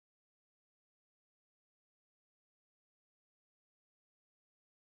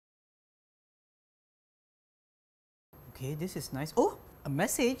Okay, this is nice. Oh, a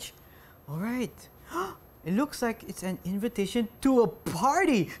message. All right. It looks like it's an invitation to a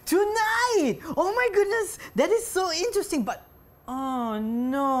party tonight. Oh my goodness, that is so interesting. But oh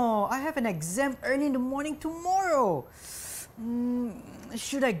no, I have an exam early in the morning tomorrow.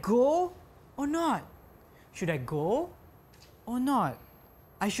 Should I go or not? Should I go or not?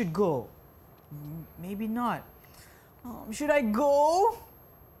 I should go. Maybe not. Should I go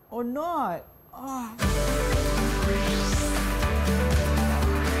or not?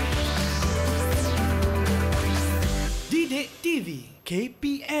 DidikTV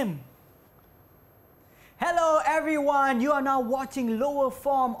KPM. Hello everyone, you are now watching Lower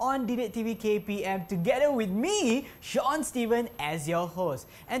Form on DidikTV KPM together with me, Sean Steven, as your host.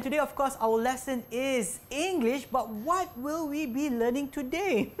 And today, of course, our lesson is English, but what will we be learning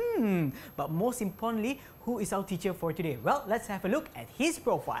today? But most importantly, who is our teacher for today? Well, let's have a look at his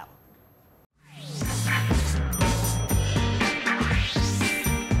profile.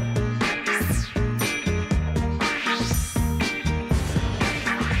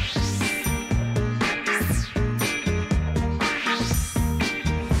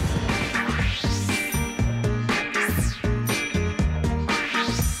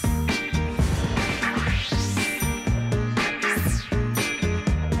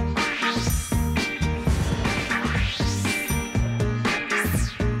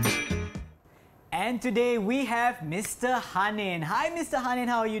 And today we have Mr. Hanin. Hi Mr. Hanin,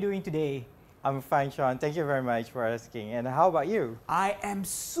 how are you doing today? I'm fine, Sean. Thank you very much for asking. And how about you? I am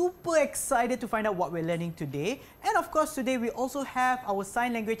super excited to find out what we're learning today. And of course, today we also have our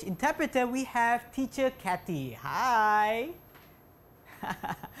sign language interpreter. We have teacher Kathy. Hi.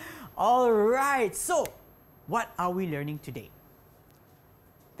 All right. So, what are we learning today?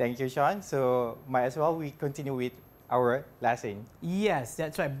 Thank you, Sean. So, might as well we continue with our lesson. Yes,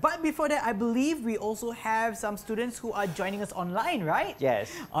 that's right. But before that, I believe we also have some students who are joining us online, right?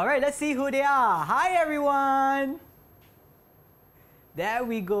 Yes. All right, let's see who they are. Hi, everyone. There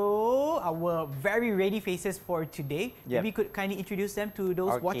we go. Our very ready faces for today. Yep. Maybe you could kindly introduce them to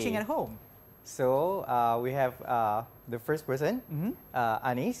those watching at home. So, we have the first person,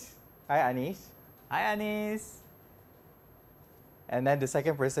 Anis. Hi, Anis. Hi, Anis. And then the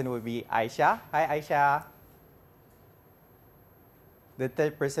second person will be Aisha. Hi, Aisha. The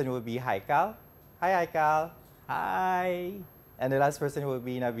third person will be Haikal. Hi, Haikal. Hi. And the last person will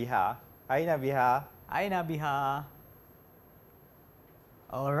be Nabiha. Hi, Nabiha. Hi, Nabiha.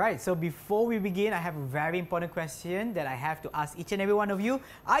 All right, so before we begin, I have a very important question that I have to ask each and every one of you.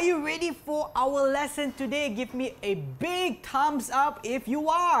 Are you ready for our lesson today? Give me a big thumbs up if you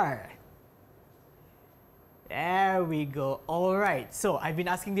are. There we go. All right. So I've been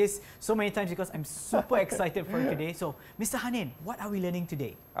asking this so many times because I'm super excited for today. So, Mr. Hanin, what are we learning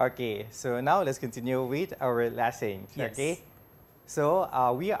today? Okay. So now let's continue with our lesson. Yes. Okay. So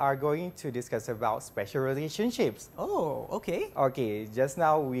we are going to discuss about special relationships. Oh, okay. Okay. Just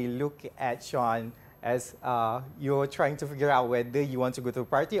now we look at Sean as you're trying to figure out whether you want to go to a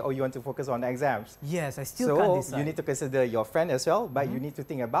party or you want to focus on exams. Yes, I still can't decide. So you need to consider your friend as well, but you need to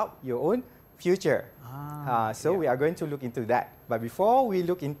think about your own future. So we are going to look into that. But before we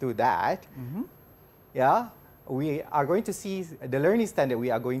look into that, we are going to see the learning standard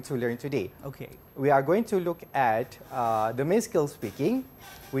we are going to learn today. Okay. We are going to look at the main skill speaking,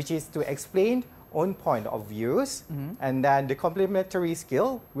 which is to explain own point of views. And then the complementary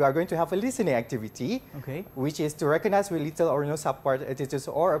skill, we are going to have a listening activity, which is to recognize with little or no support, attitudes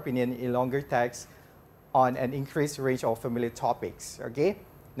or opinion in longer text on an increased range of familiar topics. Okay.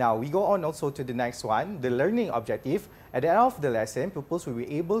 Now, we go on also to the next one, the learning objective. At the end of the lesson, pupils will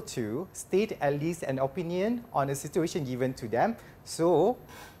be able to state at least an opinion on a situation given to them. So,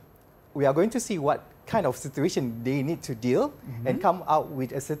 we are going to see what kind of situation they need to deal and come out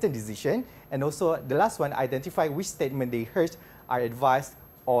with a certain decision. And also, the last one, identify which statement they heard are advice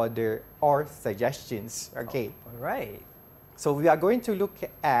or suggestions. Okay. All right. So, we are going to look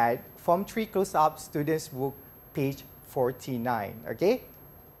at Form 3 Close-Up Students Book, page 49. Okay.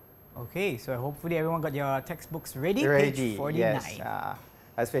 Okay, so hopefully everyone got your textbooks ready. Ready, page 49. yes.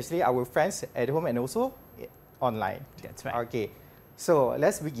 Especially our friends at home and also online. That's right. Okay, so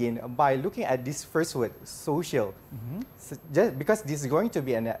let's begin by looking at this first word, social. So just because this is going to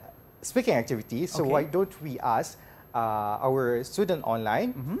be a speaking activity, so why don't we ask our student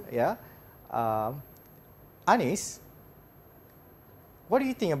online, Anis, what do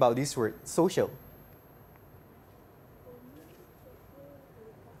you think about this word, social?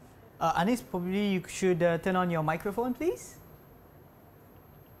 Anis, probably you should turn on your microphone, please.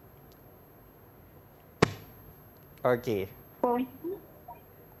 Okay.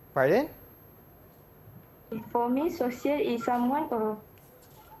 Pardon? For me, social is someone or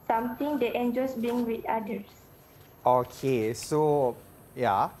something that enjoys being with others. Okay, so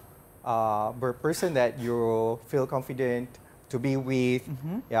yeah, the person that you feel confident to be with,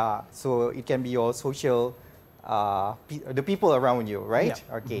 yeah, so it can be your social, the people around you, right?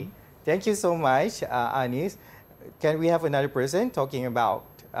 Yeah. Okay, thank you so much, Anis. Can we have another person talking about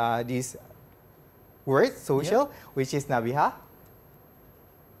this word, social, which is Nabiha?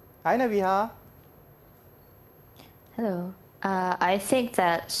 Hi, Nabiha. Hello. I think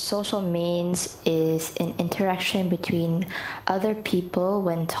that social means is an interaction between other people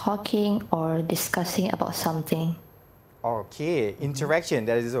when talking or discussing about something. Okay, interaction,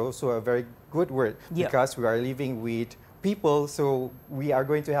 that is also a very good word because we are living with people, so we are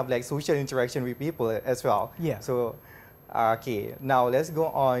going to have like social interaction with people as well. Yeah. So, okay, now let's go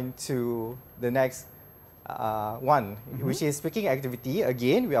on to the next one, which is speaking activity.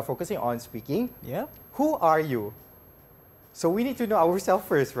 Again, we are focusing on speaking. Yeah. Who are you? So we need to know ourselves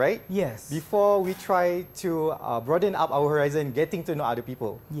first, right? Yes. Before we try to broaden up our horizon, getting to know other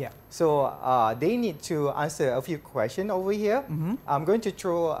people. Yeah. So they need to answer a few questions over here. I'm going to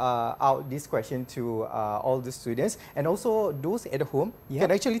throw out this question to all the students, and also those at home can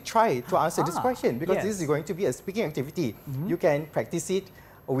actually try to answer this question, because this is going to be a speaking activity. You can practice it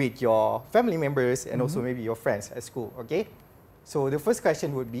with your family members and also maybe your friends at school, okay? So the first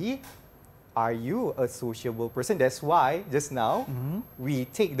question would be, are you a sociable person? That's why just now we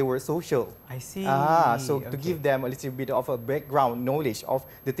take the word social. I see. So to give them a little bit of a background knowledge of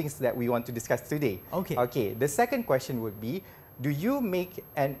the things that we want to discuss today. Okay. Okay. The second question would be, do you make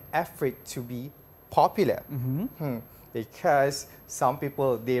an effort to be popular? Because some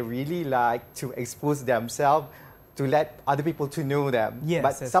people, they really like to expose themselves to let other people to know them. Yes,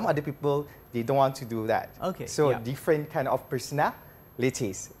 but some other people, they don't want to do that. Okay. So different kind of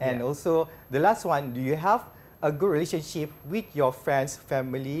personalities. And also the last one, do you have a good relationship with your friends,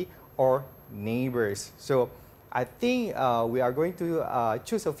 family, or neighbors? So I think we are going to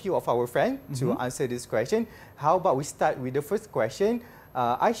choose a few of our friends to answer this question. How about we start with the first question?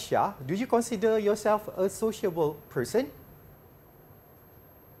 Aisha, do you consider yourself a sociable person?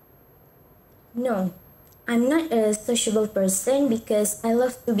 No, I'm not a sociable person because I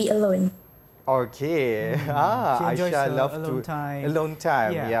love to be alone. Okay. Aisha loves alone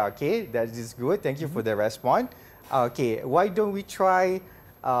time. Yeah, okay. That is good. Thank you for the response. Okay, why don't we try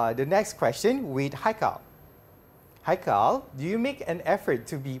the next question with Haikal? Haikal, do you make an effort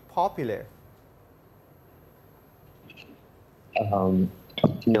to be popular?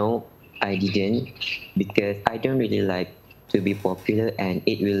 No, I didn't, because I don't really like to be popular, and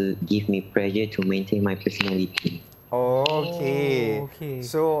it will give me pressure to maintain my personality. Okay.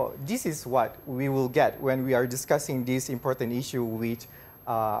 So this is what we will get when we are discussing this important issue with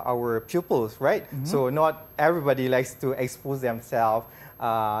our pupils, right? So not everybody likes to expose themselves.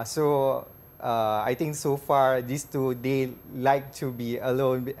 I think so far these two, they like to be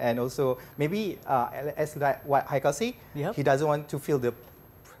alone, and also maybe as like what Haikal say, he doesn't want to feel the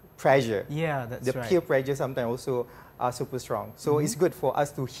pressure. Yeah, that's the right. peer pressure sometimes also are super strong. So it's good for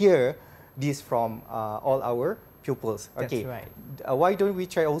us to hear this from all our pupils. Okay. That's right. Why don't we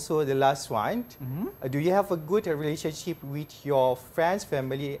try also the last one? Do you have a good relationship with your friends,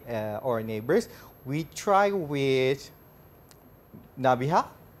 family, or neighbors? We try with Nabiha.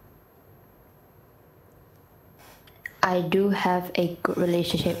 I do have a good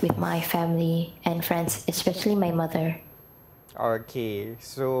relationship with my family and friends, especially my mother. Okay,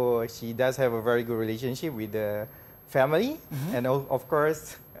 so she does have a very good relationship with the family, and of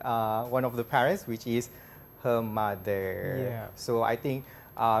course, one of the parents, which is her mother. Yeah. So I think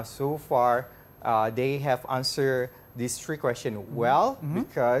so far they have answered these three questions well,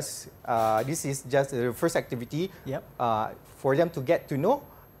 because this is just the first activity for them to get to know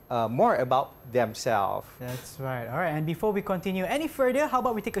more about themselves. That's right. All right, and before we continue any further, how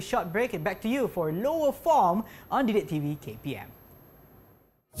about we take a short break and back to you for lower form on DidikTV KPM.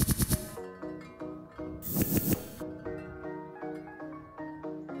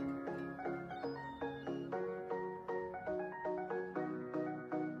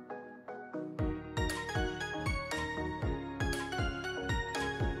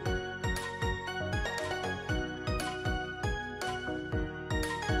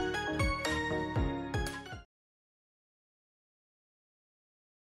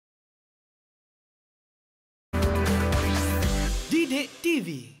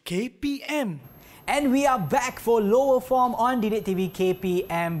 DidikTV KPM. And we are back for lower form on DidikTV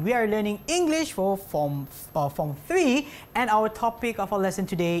KPM. We are learning English for Form 3, and our topic of our lesson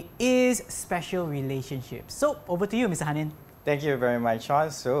today is special relationships. So over to you, Mr. Hanin. Thank you very much,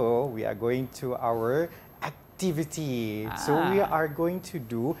 Sean. So we are going to our activity. So we are going to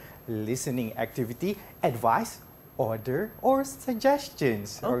do listening activity, advice, order, or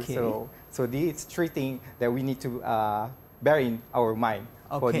suggestions. Okay. So these three things that we need to bear in our mind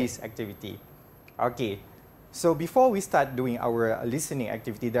for Okay. this activity. Okay. So before we start doing our listening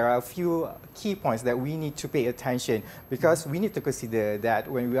activity, there are a few key points that we need to pay attention, because we need to consider that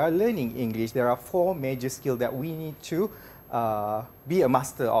when we are learning English, there are 4 major skills that we need to be a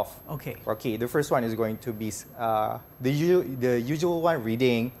master of. Okay. Okay, the first one is going to be the usual one,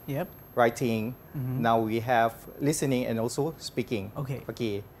 reading, Yep. writing. Now we have listening and also speaking. Okay.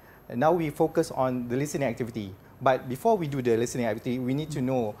 Okay. And now we focus on the listening activity. But before we do the listening activity, we need to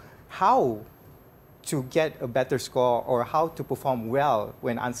know how to get a better score or how to perform well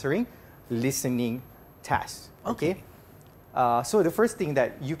when answering listening tasks. Okay. So the first thing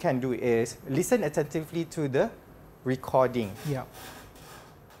that you can do is listen attentively to the recording. Yeah.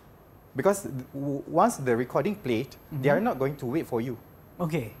 Because once the recording played, they are not going to wait for you.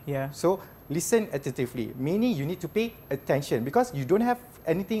 Okay. Yeah. So listen attentively, meaning you need to pay attention because you don't have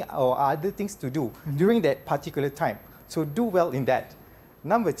anything or other things to do during that particular time. So do well in that.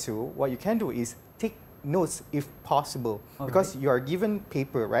 Number 2, what you can do is take notes if possible, because you are given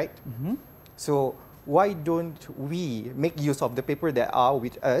paper, right? So why don't we make use of the paper that are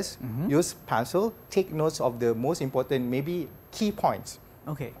with us, use pencil, take notes of the most important, maybe key points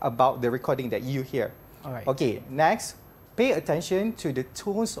about the recording that you hear. All right. Okay, next, pay attention to the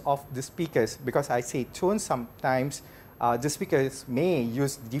tones of the speakers, because I say tones sometimes the speakers may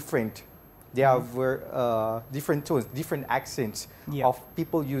use different. There are different tones, different accents of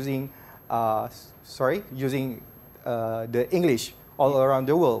people using, using the English all around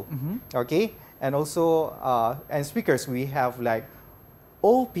the world. Okay, and also and speakers, we have like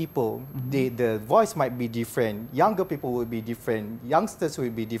old people. The voice might be different. Younger people will be different. Youngsters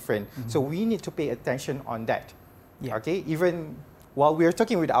will be different. So we need to pay attention on that. Yeah. Okay, even while we are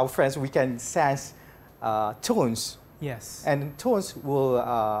talking with our friends, we can sense tones. Yes. And tones will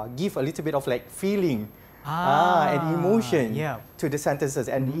give a little bit of like feeling and emotion to the sentences,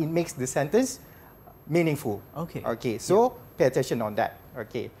 and it makes the sentence meaningful. Okay. Okay, so pay attention on that.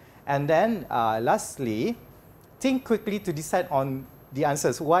 Okay, and then lastly, think quickly to decide on the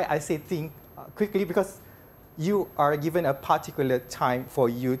answers. Why I say think quickly? Because you are given a particular time for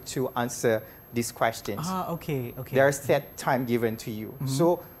you to answer these questions. Okay. There's set time given to you.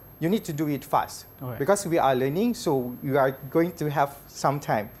 So you need to do it fast. Alright. Because we are learning, so you are going to have some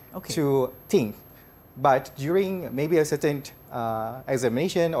time to think. But during maybe a certain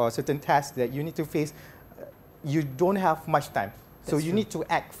examination or a certain task that you need to face, you don't have much time. So you need to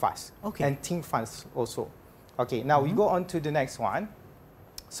act fast and think fast also. Okay, now we go on to the next one.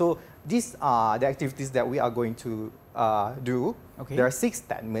 So these are the activities that we are going to do. There are 6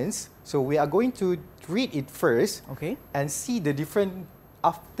 statements. So we are going to read it first and see the different.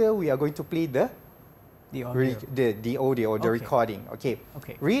 After we are going to play the audio or the recording. Okay.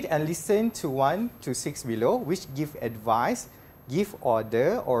 Read and listen to 1 to 6 below, which give advice, give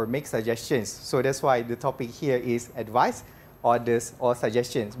order, or make suggestions. So that's why the topic here is advice, orders, or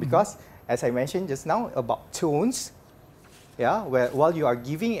suggestions. Because as I mentioned just now about tones, where while you are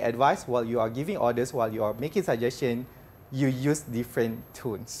giving advice, while you are giving orders, while you are making suggestion, you use different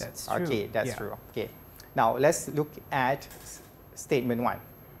tones. That's true. Okay, that's true. Okay. Now let's look at statement 1.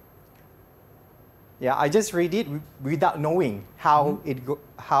 I just read it without knowing how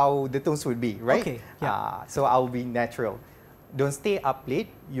how the tones would be, right? Okay. So I'll be natural. Don't stay up late.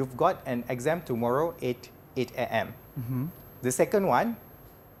 You've got an exam tomorrow at 8 a.m. The second one,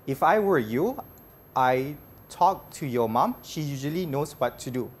 if I were you, I talk to your mom. She usually knows what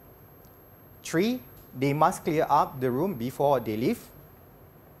to do. 3, they must clear up the room before they leave.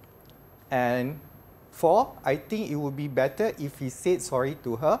 And 4, I think it would be better if he said sorry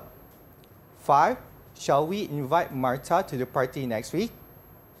to her. 5, shall we invite Martha to the party next week?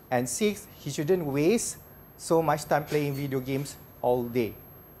 And 6, he shouldn't waste so much time playing video games all day.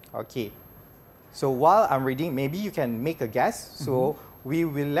 Okay. So while I'm reading, maybe you can make a guess. So we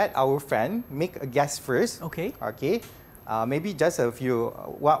will let our friend make a guess first. Okay. Okay. Maybe just a few,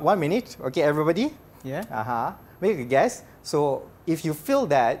 1 minute. Okay, everybody? Yeah. Make a guess. So if you feel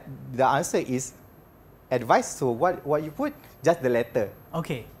that the answer is advice, so what you put? Just the letter.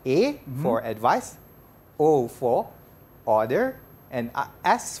 Okay. A for advice, O for order, and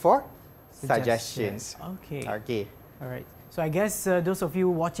S for suggestions. Okay. Okay. All right. So I guess those of you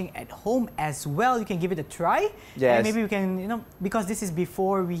watching at home as well, you can give it a try. Yes. And maybe we can, because this is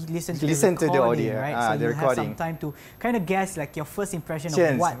before we listen to the audio, recording, right? So the you have some recording. time to kind of guess like your first impression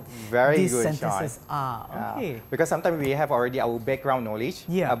Chance, of what very these good, sentences are. Okay. Because sometimes we have already our background knowledge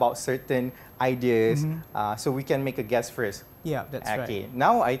about certain ideas, so we can make a guess first. Yeah, that's right. Okay,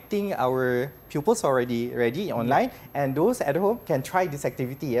 now I think our pupils already ready online, and those at home can try this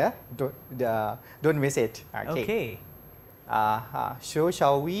activity. Yeah, don't miss it. Okay. So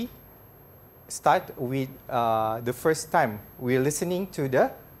shall we start with the first time we're listening to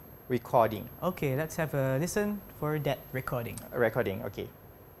the recording? Okay, let's have a listen for that recording. Okay.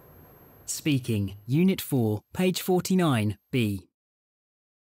 Speaking, Unit 4, page 49, B.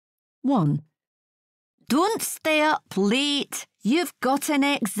 1. Don't stay up late. You've got an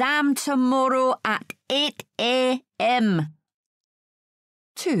exam tomorrow at 8 a.m.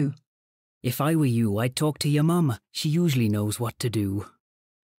 2. If I were you, I'd talk to your mum. She usually knows what to do.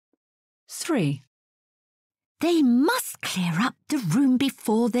 3. They must clear up the room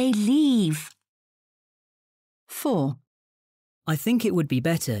before they leave. 4. I think it would be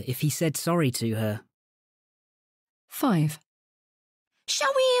better if he said sorry to her. 5.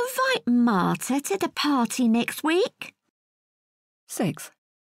 Shall we invite Marta to the party next week? 6.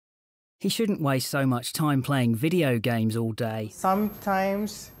 He shouldn't waste so much time playing video games all day.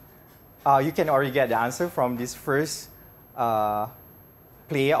 Sometimes you can already get the answer from this first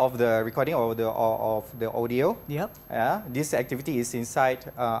play of the recording or of the audio. Yep. Yeah, this activity is inside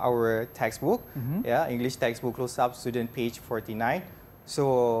our textbook. Yeah, English textbook close-up student page 49.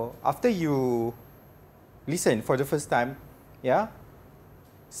 So after you listen for the first time,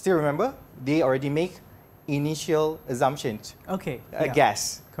 still remember they already make initial assumptions. Okay. A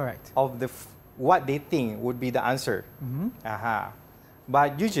guess. Correct. Of what they think would be the answer.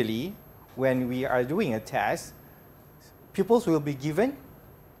 But usually, when we are doing a test, pupils will be given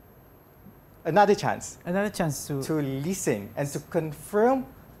another chance. Another chance to listen and to confirm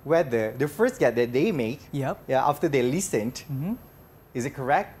whether the first guess that they make, after they listened, is it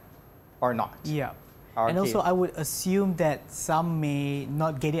correct or not. Yeah. Okay. And also, I would assume that some may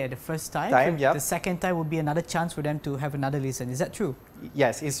not get it at the first time. The second time would be another chance for them to have another listen. Is that true?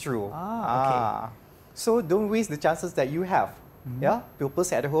 Yes, it's true. Okay. So don't waste the chances that you have.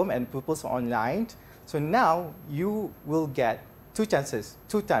 Pupils at home and pupils online. So now you will get two chances,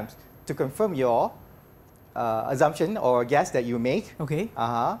 2 times, to confirm your assumption or guess that you make. Okay.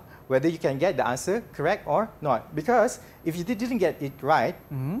 Whether you can get the answer correct or not. Because if you didn't get it right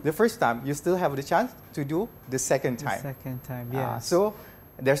the first time, you still have the chance to do the second time. The second time, yes. So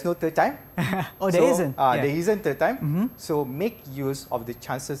there's no third time. There isn't. There isn't third time. So make use of the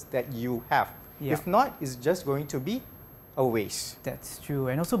chances that you have. If not, it's just going to be a waste. That's true.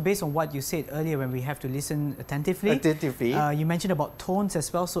 And also based on what you said earlier when we have to listen attentively, you mentioned about tones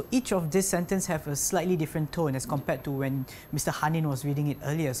as well. So each of this sentence have a slightly different tone as compared to when Mr. Hanin was reading it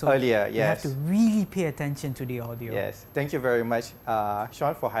earlier. So you have to really pay attention to the audio. Yes. Thank you very much,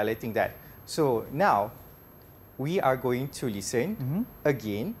 Sean, for highlighting that. So now we are going to listen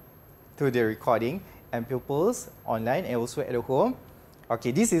again to the recording, and pupils online and also at home.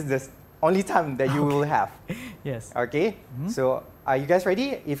 Okay, this is the only time that you will have. Yes. Okay. So are you guys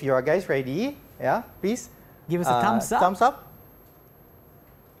ready? If you are guys ready, please give us a thumbs up. Thumbs up.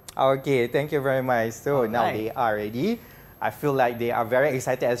 Okay, thank you very much. So now they are ready. I feel like they are very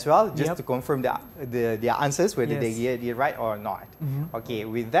excited as well, just to confirm their answers, whether they get it right or not. Okay,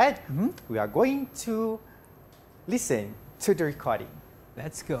 with that, we are going to listen to the recording.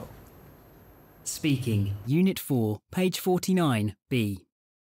 Let's go. Speaking, Unit 4, page 49, B.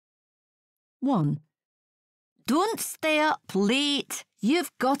 1. Don't stay up late.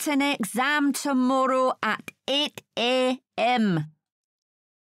 You've got an exam tomorrow at 8 a.m.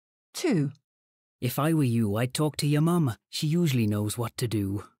 2. If I were you, I'd talk to your mum. She usually knows what to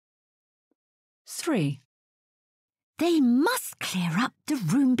do. 3. They must clear up the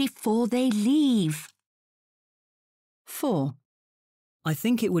room before they leave. 4. I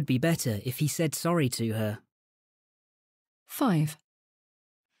think it would be better if he said sorry to her. 5.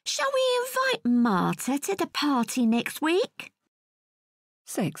 Shall we invite Marta to the party next week?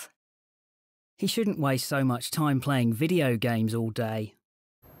 6. He shouldn't waste so much time playing video games all day.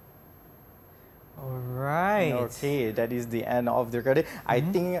 All right. Okay, that is the end of the recording. I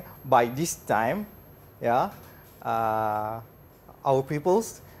think by this time, our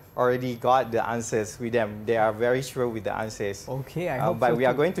pupils already got the answers with them. They are very sure with the answers. Okay, I hope but so we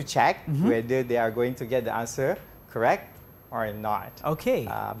are too. going to check whether they are going to get the answer correct or not. Okay.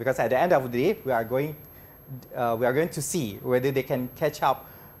 Because at the end of the day, we are going to see whether they can catch up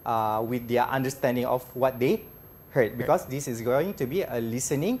with their understanding of what they heard, because this is going to be a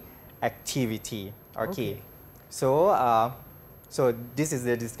listening activity. Okay. So, so this is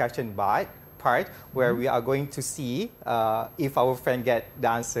the discussion part where we are going to see if our friend get the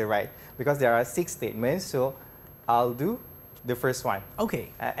answer right, because there are 6 statements. So I'll do the first one. Okay.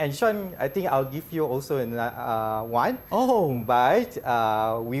 And Sean, I think I'll give you also one. Oh. But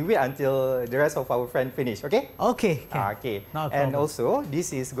we wait until the rest of our friend finish. Okay. Okay. Okay. No problem. And also,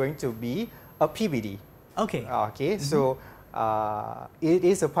 this is going to be a PBD. Okay. Okay. So it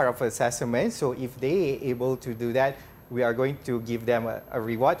is a part of assessment. So if they are able to do that, we are going to give them a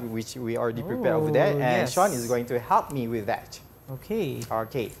reward, which we already prepared over there. And yes. Sean is going to help me with that. Okay.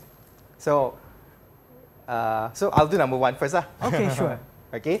 Okay. So, so I'll do number 1 first. Okay, sure.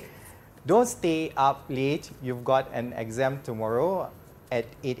 Okay. Don't stay up late. You've got an exam tomorrow at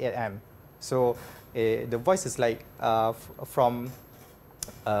 8 a.m. So the voice is like from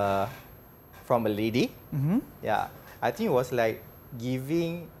a lady. Yeah. I think it was like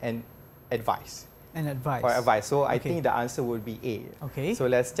giving an advice. An advice. Or advice. So I think the answer would be A. Okay. So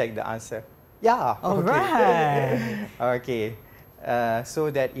let's check the answer. Yeah. All right. Okay. So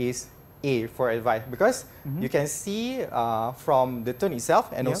that is A for advice, because you can see from the tone itself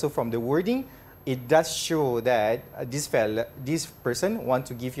and also from the wording, it does show that this person wants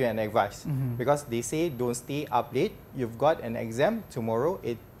to give you an advice, because they say don't stay up late. You've got an exam tomorrow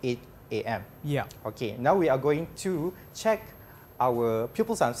at 8 a.m. Yeah. Okay. Now we are going to check our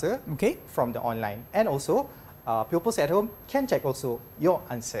pupils' answer from the online, and also pupils at home can check also your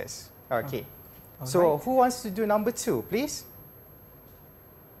answers. Okay. So who wants to do number 2, please?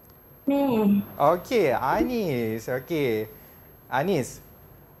 Me. Okay, Anis. Okay, Anis.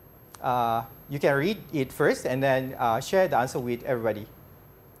 You can read it first and then share the answer with everybody.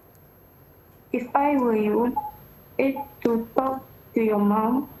 If I were you, it's to talk to your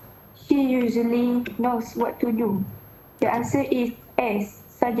mom. She usually knows what to do. The answer is S,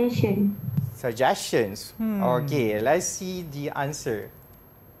 suggestion. Suggestions. Okay, let's see the answer.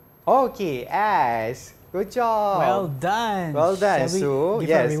 Okay, S. Good job. Well done. Well done. Shall we So give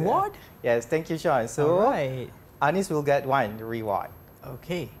yes, a reward? Yes, thank you, Sean. So right. Anis will get 1 reward.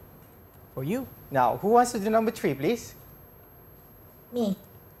 Okay. For you. Now, who wants to do number 3, please? Me.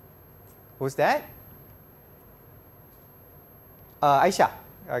 Who's that? Aisha.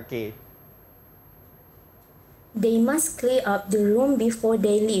 Okay. They must clear up the room before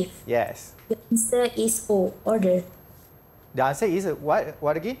they leave. Yes. The answer is O, order. The answer is what?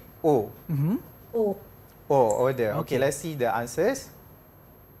 What again? O. O. O, order. Okay, let's see the answers.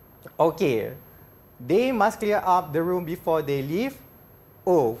 Okay. They must clear up the room before they leave.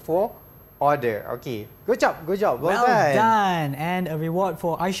 O for order. Okay. Good job. Good job. Well done. Done. And a reward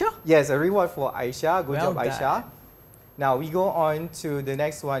for Aisha? Yes, a reward for Aisha. Good Well job, Aisha. Now we go on to the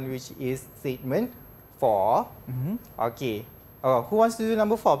next one, which is statement 4. Okay. Who wants to do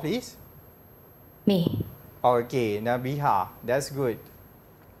number 4, please? Me. Okay, Nabiha. That's good.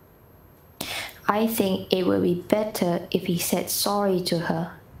 I think it would be better if he said sorry to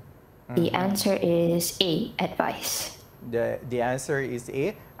her. The answer is A, advice. The answer is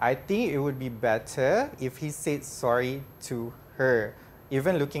A. I think it would be better if he said sorry to her.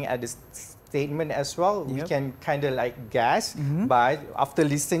 Even looking at the statement as well, we can kind of like guess, but after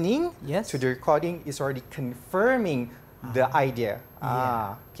listening to the recording, it's already confirming the idea.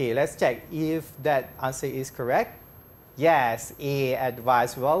 Okay, let's check if that answer is correct. Yes, A,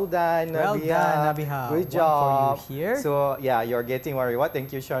 advice. Well done, Nabiha. Well done, Nabiha. Good One job. for you here. So yeah, you're getting one reward.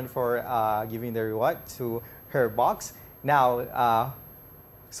 Thank you, Sean, for giving the reward to her box. Now,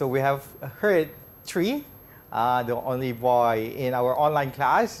 so we have heard 3, the only boy in our online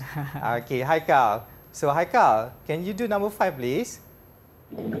class. Okay, Haikal. So Haikal, can you do number 5, please?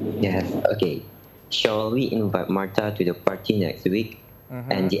 Yes, okay. Shall we invite Martha to the party next week?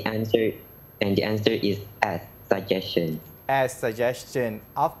 And the answer is S, suggestion. As suggestion.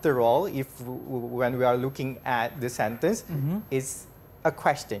 After all, if when we are looking at the sentence, it's a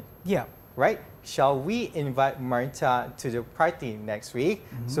question. Yeah. Right? Shall we invite Martha to the party next week?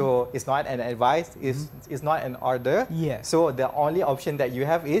 So it's not an advice, it's not an order. Yes. So the only option that you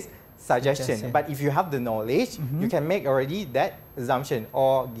have is suggestion. But if you have the knowledge, you can make already that assumption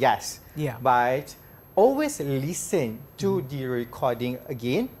or guess. Yeah. But always listen to the recording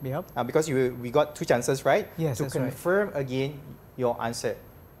again. Because we got 2 chances, right? Yes, to that's right. confirm again your answer.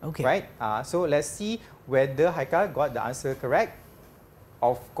 Okay. Right? So let's see whether Haikal got the answer correct.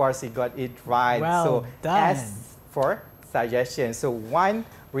 Of course, he got it right. Well so done. S for suggestion. So 1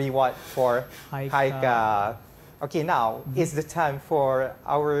 reward for Haikal. Okay, now it's the time for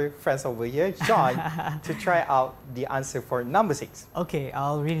our friends over here, John, to try out the answer for number 6. Okay,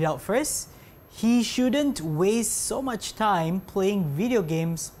 I'll read it out first. he shouldn't waste so much time playing video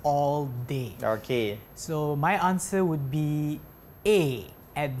games all day. Okay. So my answer would be A,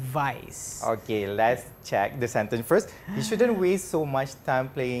 advice. Okay, let's check the sentence first. You shouldn't waste so much time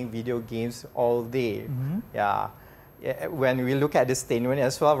playing video games all day. Yeah. When we look at the statement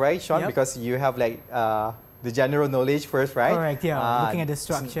as well, right, Sean? Yep. Because you have like the general knowledge first, right? Correct, yeah. Looking at the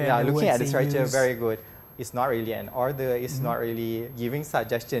structure. Yeah, and the looking at the words structure, they use. very good. It's not really an order, it's not really giving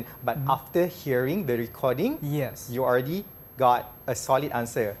suggestion, but after hearing the recording, Yes. you already got a solid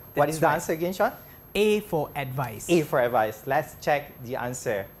answer. What That's is the right. answer again, Sean? A for advice. A for advice. Let's check the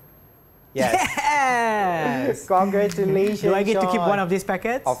answer. Yes. Yes! Congratulations, Do I get to keep Sean. one of these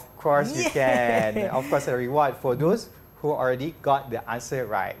packets? Of course you can. Yeah. Of course, a reward for those who already got the answer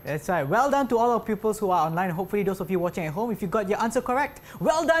right. That's right. Well done to all our pupils who are online. Hopefully those of you watching at home, if you got your answer correct,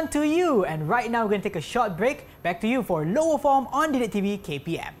 well done to you. And right now we're going to take a short break. Back to you for lower form on DidikTV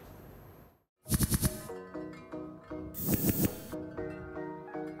KPM.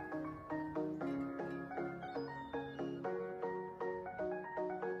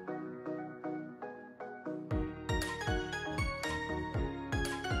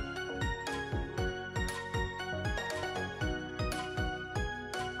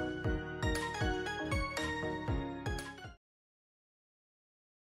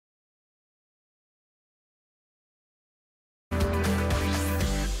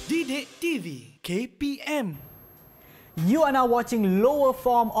 DidikTV KPM. You are now watching lower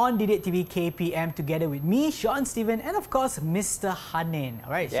form on DidikTV KPM together with me, Sean Steven, and of course, Mr. Hanin.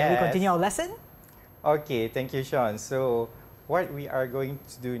 All right, shall we Yes. continue our lesson? Okay, thank you, Sean. So, what we are going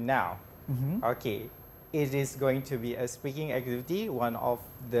to do now, okay, it is going to be a speaking activity, one of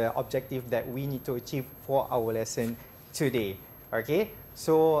the objectives that we need to achieve for our lesson today. Okay,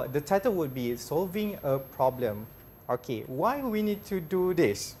 so the title would be Solving a Problem. Okay, why we need to do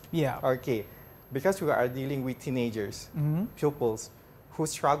this? Yeah. Okay, because we are dealing with teenagers, pupils who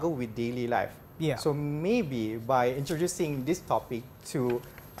struggle with daily life. Yeah. So maybe by introducing this topic to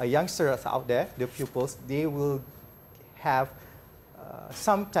youngsters out there, the pupils, they will have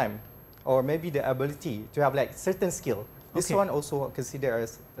some time or maybe the ability to have like certain skill. This Okay. one also considered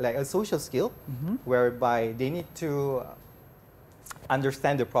as like a social skill, whereby they need to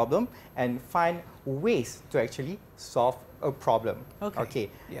understand the problem and find ways to actually solve a problem. Okay.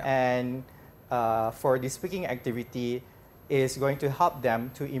 Yeah. And for the speaking activity is going to help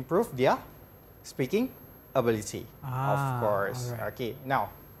them to improve their speaking ability, of course. all right. Okay, now,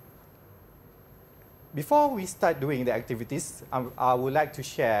 before we start doing the activities, I would like to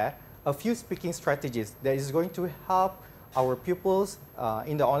share a few speaking strategies that is going to help our pupils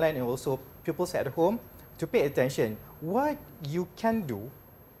in the online and also pupils at home to pay attention what you can do,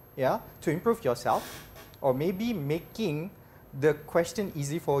 yeah, to improve yourself, or maybe making the question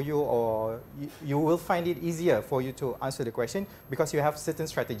easy for you, or you will find it easier for you to answer the question because you have certain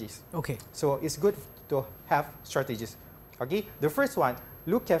strategies. Okay. So it's good to have strategies. Okay, the first one,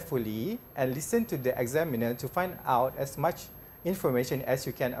 look carefully and listen to the examiner to find out as much information as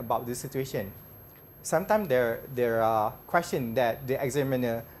you can about the situation. Sometimes there are questions that the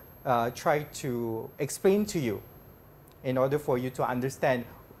examiner try to explain to you in order for you to understand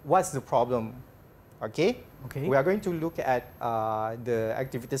what's the problem. Okay? Okay. We are going to look at the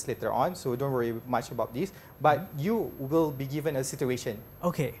activities later on, so don't worry much about this. But you will be given a situation.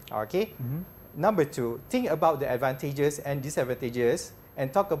 Okay. Okay? Number two, think about the advantages and disadvantages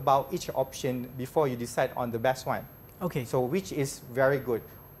and talk about each option before you decide on the best one. Okay. So which is very good.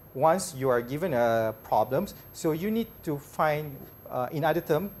 Once you are given problems, so you need to find, in other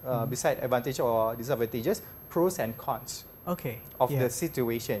terms, beside advantage or disadvantages, pros and cons Okay. of Yeah. the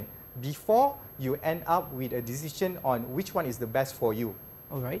situation before you end up with a decision on which one is the best for you.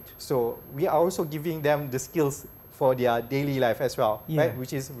 All right. So we are also giving them the skills for their daily life as well, Yeah. right?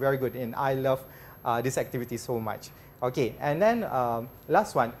 Which is very good, and I love this activity so much. Okay, and then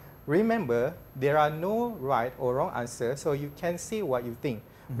last one, remember there are no right or wrong answers, so you can say what you think,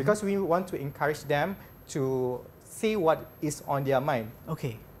 because we want to encourage them to say what is on their mind,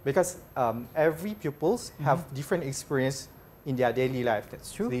 Okay. because every pupils have different experience in their daily life.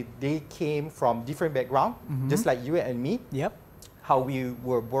 That's true. They came from different background, just like you and me. Yep. How we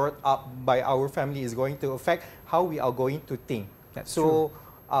were brought up by our family is going to affect how we are going to think. That's so,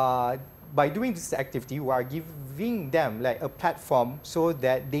 by doing this activity, we are giving them like a platform so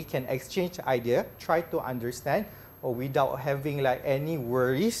that they can exchange idea, try to understand, or without having like any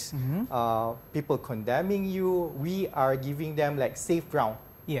worries, people condemning you. We are giving them like safe ground.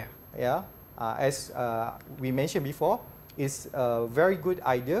 Yeah. Yeah, as we mentioned before, it's a very good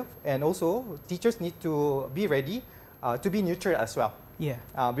idea, and also teachers need to be ready to be neutral as well. Yeah.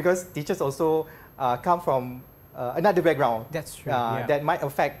 Because teachers also come from another background. That's true. That might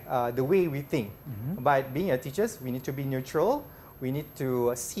affect the way we think. But being a teachers, we need to be neutral. We need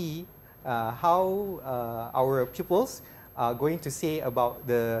to see how our pupils are going to say about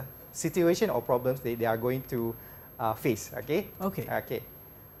the situation or problems they are going to face. Okay. Okay. Okay.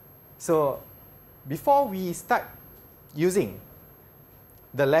 So before we start using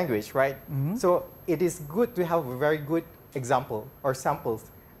the language, right? So it is good to have a very good example or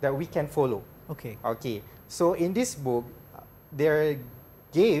samples that we can follow. Okay. Okay. So in this book, they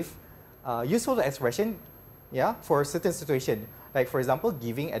gave useful expression, yeah, for certain situation. Like for example,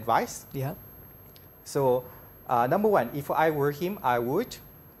 giving advice. Yeah. So number one, if I were him, I would.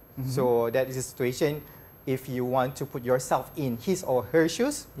 So that is a situation if you want to put yourself in his or her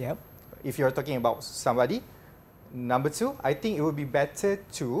shoes. Yep. If you're talking about somebody. Number two, I think it would be better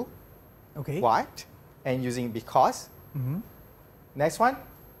to. Okay. What? And using because. Next one,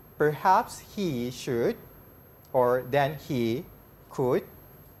 perhaps he should, or then he could.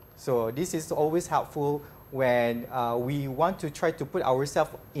 So this is always helpful when we want to try to put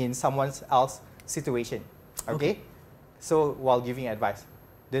ourselves in someone else's situation. Okay? So while giving advice.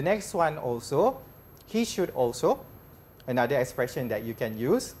 The next one also, he should also, another expression that you can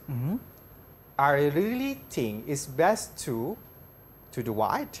use. I really think it's best to do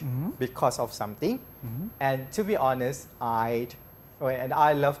what? Because of something. And to be honest, I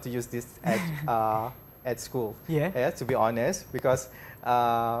love to use this at school. Yeah. To be honest, because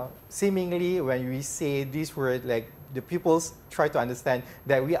seemingly when we say these words, like the pupils try to understand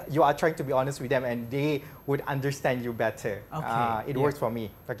that you are trying to be honest with them and they would understand you better. Okay. It works for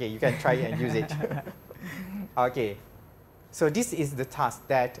me. Okay, you can try and use it. Okay. So this is the task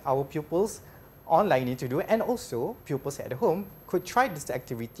that our pupils online need to do, and also pupils at home could try this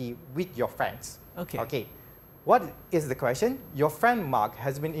activity with your friends. Okay. Okay. What is the question? Your friend Mark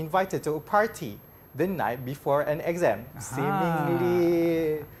has been invited to a party the night before an exam.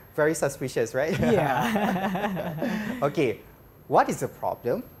 Seemingly very suspicious, right? Yeah. Okay. What is the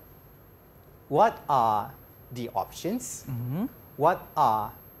problem? What are the options? What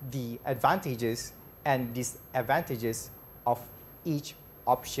are the advantages and disadvantages of each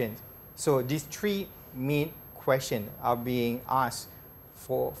option? So these three main questions are being asked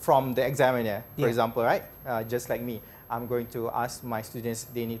from the examiner. For example, right? Just like me, I'm going to ask my students,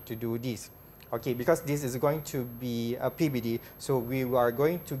 they need to do this. Okay, because this is going to be a PBD, so we are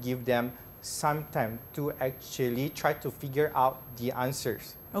going to give them some time to actually try to figure out the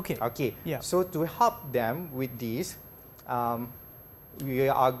answers. Okay. Okay. Yeah. So to help them with this, we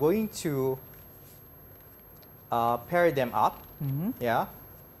are going to pair them up. Yeah.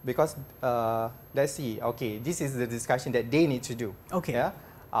 Because let's see. Okay, this is the discussion that they need to do. Okay. Yeah.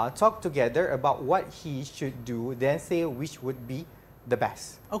 Talk together about what he should do, then say which would be the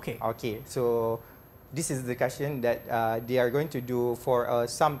best. Okay. Okay. So this is the question that they are going to do for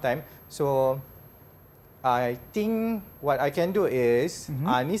some time. So I think what I can do is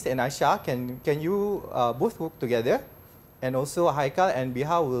Anis and Asha, can you both work together, and also Haikal and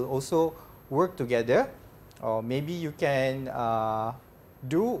Biha will also work together. Or maybe you can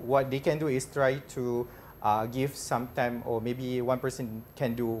do what they can do is try to give some time, or maybe one person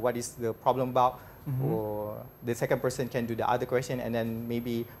can do what is the problem about, or the second person can do the other question, and then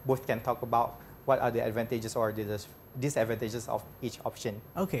maybe both can talk about what are the advantages or the disadvantages of each option.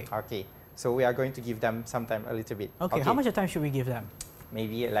 Okay. Okay. So we are going to give them some time, a little bit. Okay. How much time should we give them?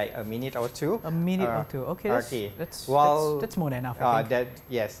 Maybe like a minute or two. A minute or two. Okay. That's more than enough. I think.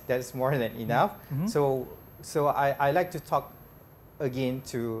 That's more than enough. So I like to talk again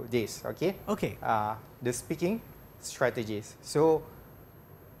to this. Okay. Okay. The speaking strategies. So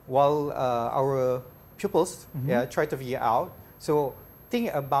while our pupils try to figure out, so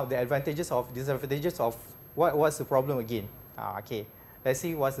think about the advantages of disadvantages of what's the problem again. Okay. Let's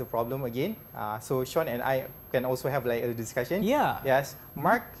see what's the problem again. So Sean and I can also have like a discussion. Yeah. Yes.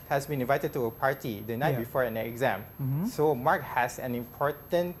 Mark has been invited to a party the night before an exam. So Mark has an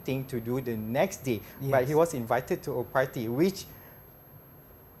important thing to do the next day, but he was invited to a party which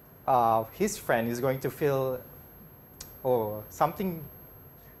his friend is going to feel, something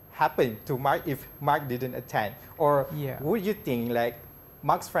happened to Mark if Mark didn't attend. Or would you think like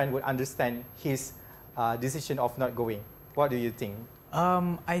Mark's friend would understand his decision of not going? What do you think?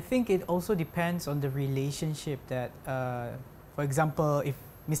 I think it also depends on the relationship that, for example, if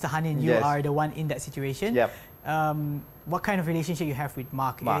Mr. Hanin, you are the one in that situation, what kind of relationship you have with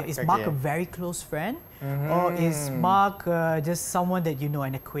Mark. Is okay. Mark a very close friend, or is Mark just someone that you know,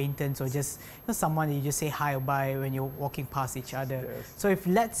 an acquaintance, or just someone that you just say hi or bye when you're walking past each other? Yes. So if,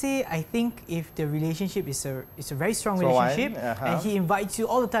 let's say, I think if the relationship is a very strong relationship, and he invites you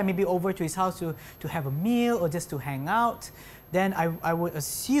all the time, maybe over to his house to have a meal or just to hang out, then I would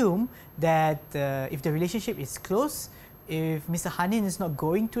assume that if the relationship is close, if Mr. Hanin is not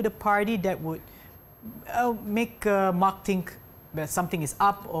going to the party, that would make Mark think that something is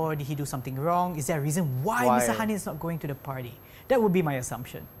up, or did he do something wrong? Is there a reason why Mr. Hanin is not going to the party? That would be my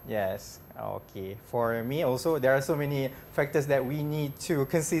assumption. Yes. Okay. For me also, there are so many factors that we need to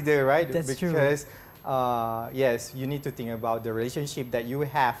consider, right? That's true. Because yes, you need to think about the relationship that you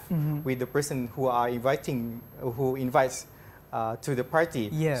have with the person who invites to the party.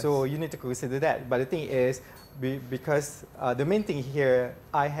 Yes. So you need to consider that. But the thing is, because the main thing here,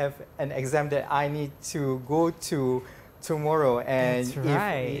 I have an exam that I need to go to tomorrow, and That's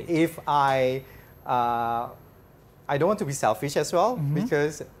right. if I don't want to be selfish as well,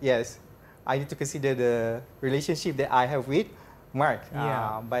 because yes, I need to consider the relationship that I have with Mark.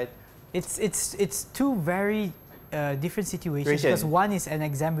 Yeah. But it's two very different situations, because one is an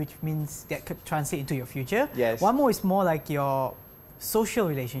exam, which means that could translate into your future. Yes. One more is more like your social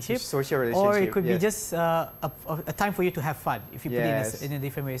relationship. Or it could be just a time for you to have fun, if you put it in a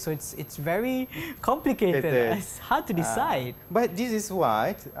different way. So it's very complicated. It's hard to decide. But this is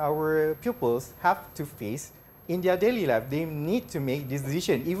what our pupils have to face in their daily life. They need to make this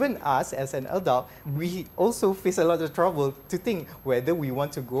decision. Even us as an adult, we also face a lot of trouble to think whether we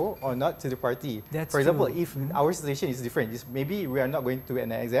want to go or not to the party. That's For example, true. if our situation is different, maybe we are not going to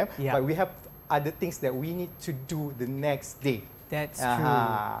an exam, but we have other things that we need to do the next day. That's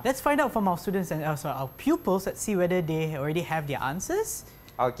true. Let's find out from our students and also our pupils. Let's see whether they already have their answers.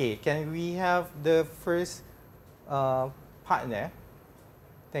 Okay, can we have the first partner?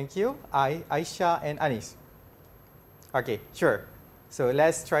 Thank you. Aisha and Anis. Okay, sure. So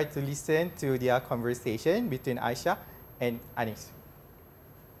let's try to listen to their conversation between Aisha and Anis.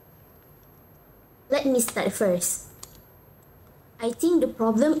 Let me start first. I think the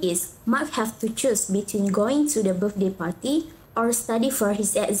problem is Mark have to choose between going to the birthday party or study for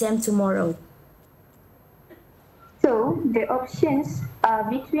his exam tomorrow. So the options are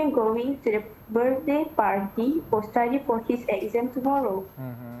between going to the birthday party or study for his exam tomorrow.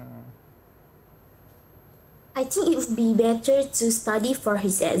 I think it would be better to study for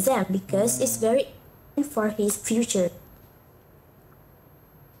his exam because it's very important for his future.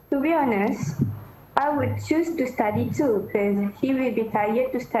 To be honest, I would choose to study too, because he will be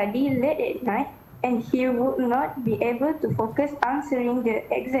tired to study late at night and he would not be able to focus answering the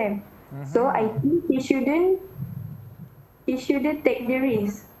exam. So I think he shouldn't take the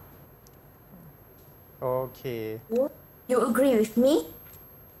risk. Okay. You agree with me?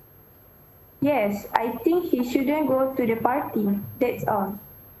 Yes, I think he shouldn't go to the party. That's all.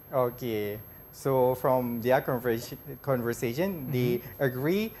 Okay. So from their conversation, they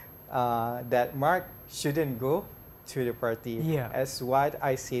agree that Mark shouldn't go to the party. Yeah. As what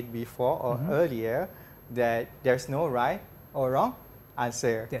I said before or earlier, that there's no right or wrong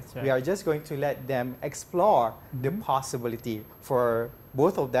answer. That's right. We are just going to let them explore the possibility. For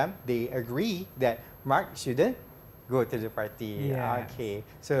both of them, they agree that Mark shouldn't go to the party. Yeah. Okay.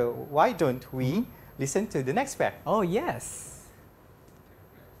 So why don't we listen to the next pair? Oh, yes.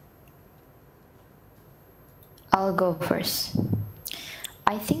 I'll go first.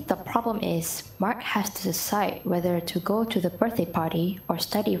 I think the problem is Mark has to decide whether to go to the birthday party or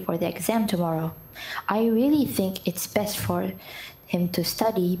study for the exam tomorrow. I really think it's best for him to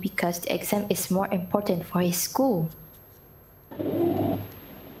study because the exam is more important for his school.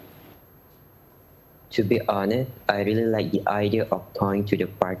 To be honest, I really like the idea of going to the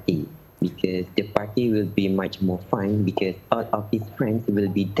party because the party will be much more fun because all of his friends will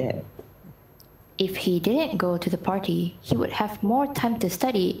be there. If he didn't go to the party, he would have more time to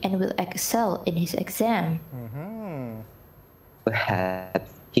study and will excel in his exam.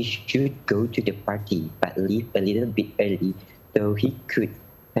 Perhaps he should go to the party but leave a little bit early so he could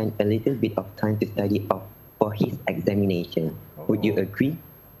spend a little bit of time to study for his examination. Would you agree?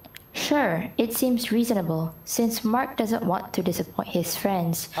 Sure, it seems reasonable. Since Mark doesn't want to disappoint his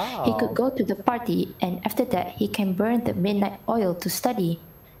friends, he could go to the party and after that he can burn the midnight oil to study.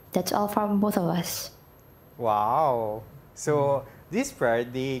 That's all from both of us. Wow. So this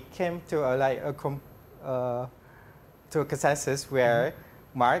part, they came to a consensus where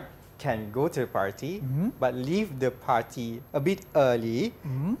Mark can go to the party, but leave the party a bit early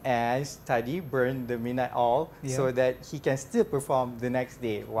and study, burn the midnight oil, so that he can still perform the next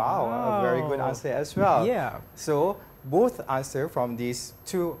day. Wow, a very good answer as well. Yeah. So both answers from these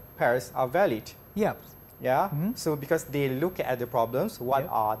two pairs are valid. Yep. Yeah. So because they look at the problems, what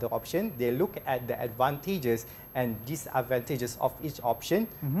are the options? They look at the advantages and disadvantages of each option.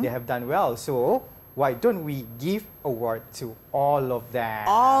 They have done well. So why don't we give award to all of them?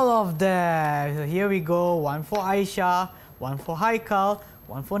 All of them. So here we go. One for Aisha, one for Haikal,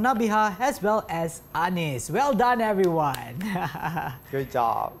 one for Nabiha, as well as Anis. Well done, everyone. Good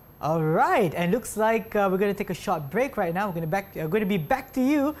job. All right, and looks like we're going to take a short break right now. We're going to be back to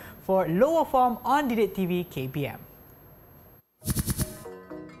you for lower form on DidikTV KPM.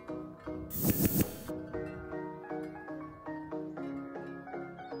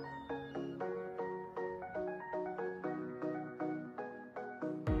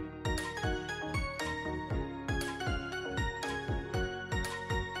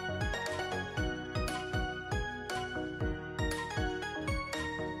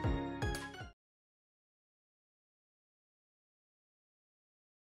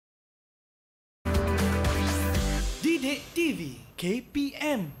 DidikTV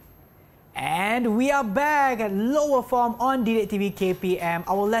KPM. And we are back at lower form on DidikTV KPM.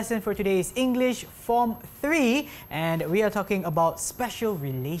 Our lesson for today is English Form 3, and we are talking about special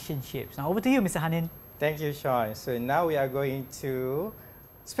relationships. Now over to you, Mr. Hanin. Thank you, Sean. So now we are going to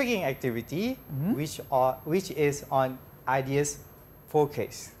speaking activity, which is on ideas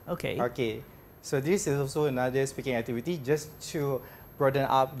focus. Okay. Okay. So this is also another speaking activity just to broaden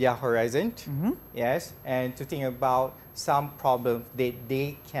up their horizon. Yes, and to think about some problems that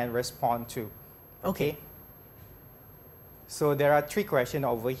they can respond to. Okay. So there are 3 questions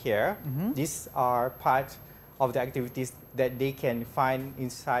over here. These are part of the activities that they can find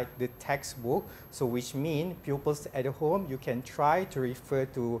inside the textbook. So which means pupils at home, you can try to refer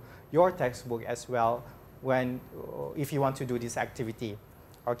to your textbook as well if you want to do this activity.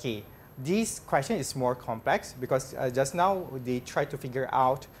 Okay. This question is more complex because just now they try to figure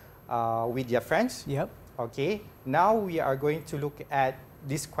out with their friends. Yep. Okay. Now we are going to look at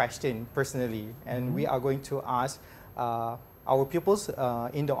this question personally, and we are going to ask our pupils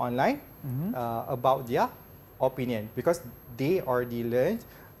in the online about their opinion, because they already learned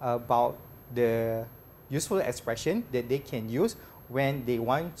about the useful expression that they can use when they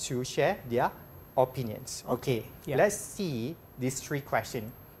want to share their opinions. Okay. Yeah. Let's see these 3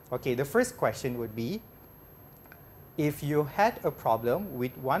 questions. Okay, the first question would be, if you had a problem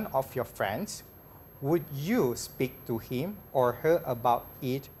with one of your friends, would you speak to him or her about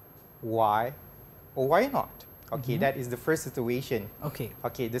it? Why or why not? Okay, that is the first situation. Okay.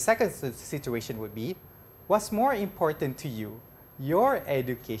 Okay, the second situation would be, what's more important to you, your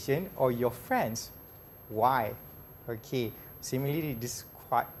education or your friends? Why? Okay, similarly, this is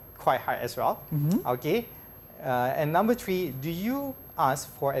quite hard as well. Okay, and number 3, do you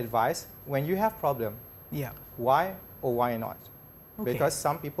ask for advice when you have problem? Yeah. Why or why not? Okay. Because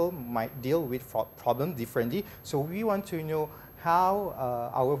some people might deal with problems differently. So we want to know how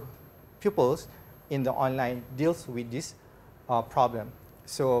our pupils in the online deals with this problem.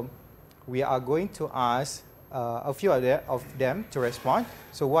 So we are going to ask a few of them to respond.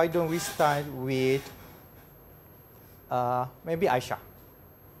 So why don't we start with maybe Aisha?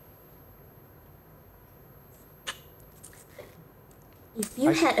 If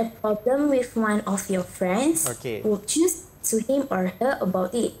you had a problem with one of your friends, would you speak to him or her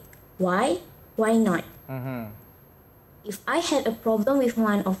about it? Why? Why not? If I had a problem with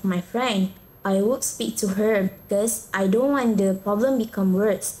one of my friends, I would speak to her because I don't want the problem become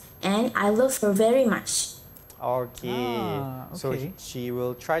worse, and I love her very much. Okay. So she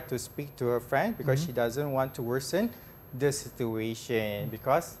will try to speak to her friend because she doesn't want to worsen the situation,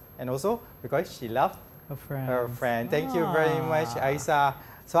 and also because she loves her friend. Thank you very much, Aisha.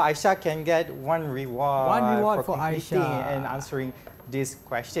 So Aisha can get one reward for completing Aisha and answering these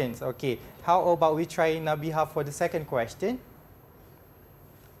questions. Okay. How about we try Nabiha for the second question?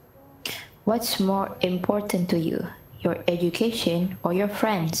 What's more important to you, your education or your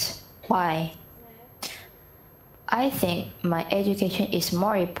friends? Why? I think my education is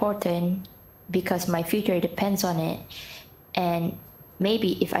more important because my future depends on it. And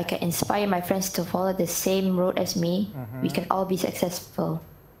maybe if I can inspire my friends to follow the same road as me, we can all be successful.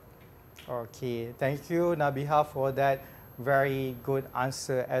 Okay, thank you, Nabiha, for that very good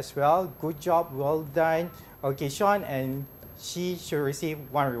answer as well. Good job, well done. Okay, Sean, and she should receive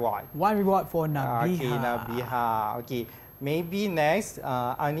one reward. One reward for Nabiha. Okay, Nabiha. Okay, maybe next,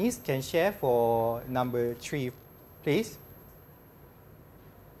 Anis can share for number 3, please.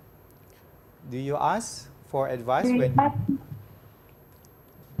 Do you ask for advice Do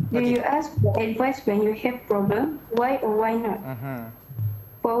Okay. you ask for advice when you have problem? Why or why not?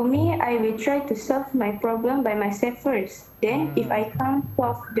 For me, I will try to solve my problem by myself first. Then, if I can't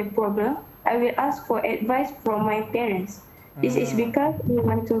solve the problem, I will ask for advice from my parents. This is because we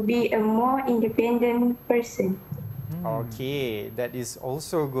want to be a more independent person. Okay, that is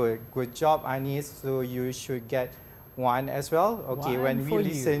also good. Good job, Anis. So you should get 1 as well. Okay, when we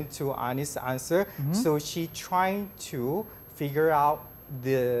listen to Anis' answer, so she trying to figure out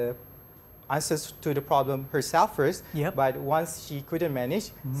the answers to the problem herself first. But once she couldn't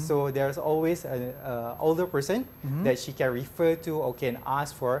manage, so there's always an older person that she can refer to or can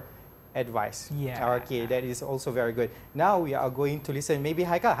ask for advice. Okay, that is also very good. Now we are going to listen. Maybe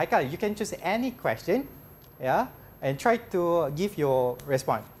Haikal. Haikal, you can choose any question, and try to give your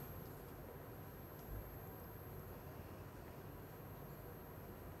response.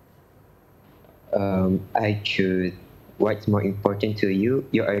 I choose what's more important to you,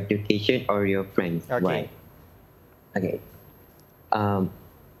 your education or your friends. Okay. Why? Okay.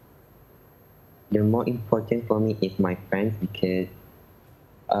 The more important for me is my friends because,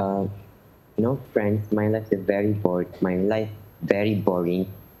 friends, my life is very bored. My life very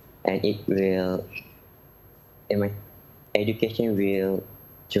boring, and my education will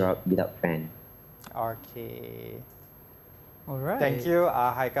drop without friends. Okay. All right. Thank you,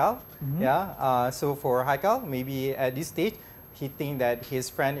 Haikal. So for Haikal, maybe at this stage, he thinks that his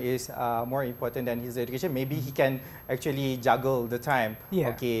friend is more important than his education. Maybe he can actually juggle the time.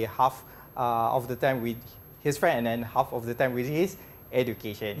 Okay, half of the time with his friend and then half of the time with his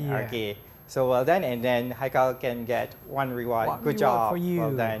education. Okay. So well done, and then Haikal can get 1 reward. Good job. For you.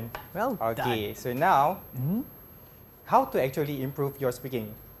 Well done. Well done. Okay. So now, how to actually improve your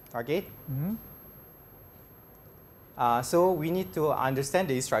speaking? Okay. So we need to understand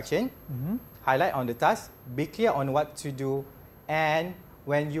the instruction, highlight on the task, be clear on what to do, and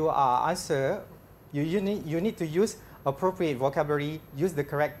when you answer, you need to use appropriate vocabulary, use the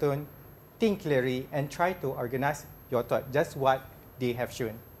correct tone, think clearly, and try to organize your thought, just what they have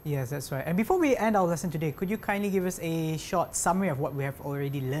shown. Yes, that's right. And before we end our lesson today, could you kindly give us a short summary of what we have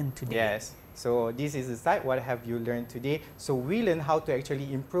already learned today? Yes. So this is the slide. What have you learned today? So we learned how to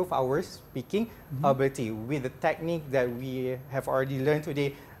actually improve our speaking ability with the technique that we have already learned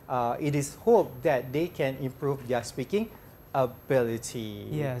today. It is hoped that they can improve their speaking ability.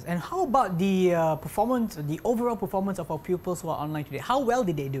 Yes. And how about the performance, the overall performance of our pupils who are online today? How well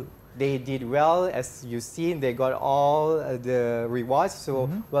did they do? They did well, as you've seen. They got all the rewards. So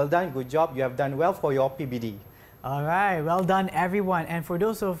well done, good job. You have done well for your PBD. All right, well done everyone. And for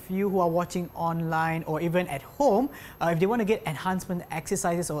those of you who are watching online or even at home, if they want to get enhancement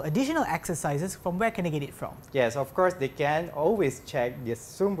exercises or additional exercises, from where can they get it from? Yes, of course, they can always check the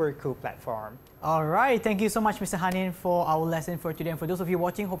Sumberku platform. All right, thank you so much, Mr. Hanin, for our lesson for today. And for those of you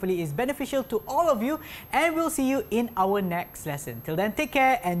watching, hopefully it's beneficial to all of you. And we'll see you in our next lesson. Till then, take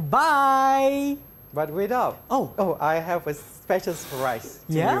care and bye. But wait up. Oh, I have a special surprise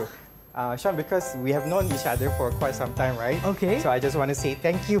to you. Sean, because we have known each other for quite some time, right? Okay. So I just want to say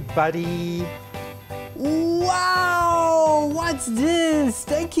thank you, buddy. Wow! What's this?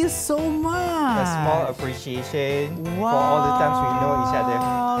 Thank you so much. A small appreciation for all the times we know each other.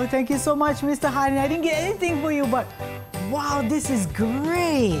 Wow! Thank you so much, Mr. Hanin. I didn't get anything for you, but wow, this is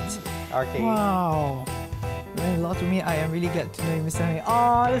great. Okay. Wow. Meant a lot to me. I am really glad to know you, Mr. Hanin.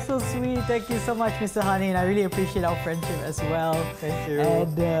 Oh, that's so sweet. Thank you so much, Mr. Hanin. I really appreciate our friendship as well. Thank you.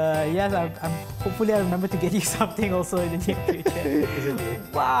 And yes, hopefully I remember to get you something also in the near future.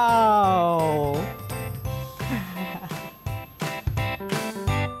 Wow.